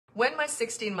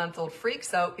16-month-old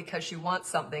freaks out because she wants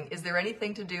something, is there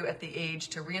anything to do at the age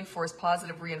to reinforce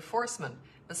positive reinforcement?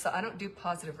 I don't do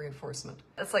positive reinforcement.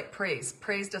 That's like praise.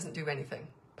 Praise doesn't do anything.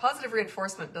 Positive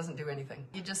reinforcement doesn't do anything.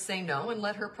 You just say no and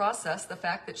let her process the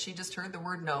fact that she just heard the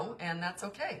word no, and that's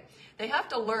okay. They have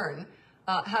to learn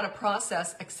how to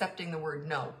process accepting the word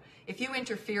no. If you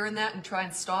interfere in that and try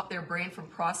and stop their brain from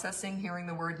processing hearing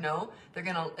the word no,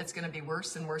 it's gonna be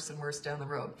worse and worse and worse down the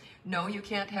road. No, you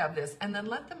can't have this, and then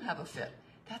let them have a fit.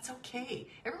 That's okay.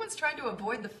 Everyone's trying to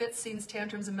avoid the fits, scenes,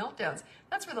 tantrums, and meltdowns.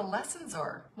 That's where the lessons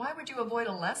are. Why would you avoid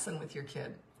a lesson with your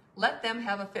kid? Let them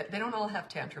have a fit. They don't all have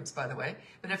tantrums, by the way,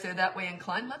 but if they're that way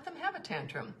inclined, let them have a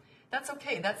tantrum. That's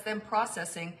okay. That's them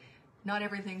processing. Not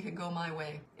everything can go my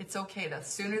way. It's okay. The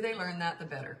sooner they learn that, the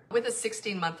better. With a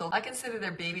 16-month-old, I consider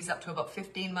their babies up to about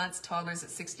 15 months, toddlers at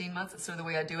 16 months. That's sort of the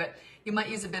way I do it. You might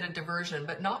use a bit of diversion,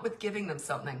 but not with giving them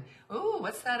something. Ooh,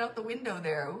 what's that out the window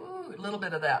there? Ooh, a little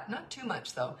bit of that. Not too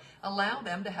much, though. Allow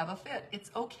them to have a fit. It's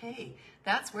okay.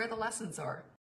 That's where the lessons are.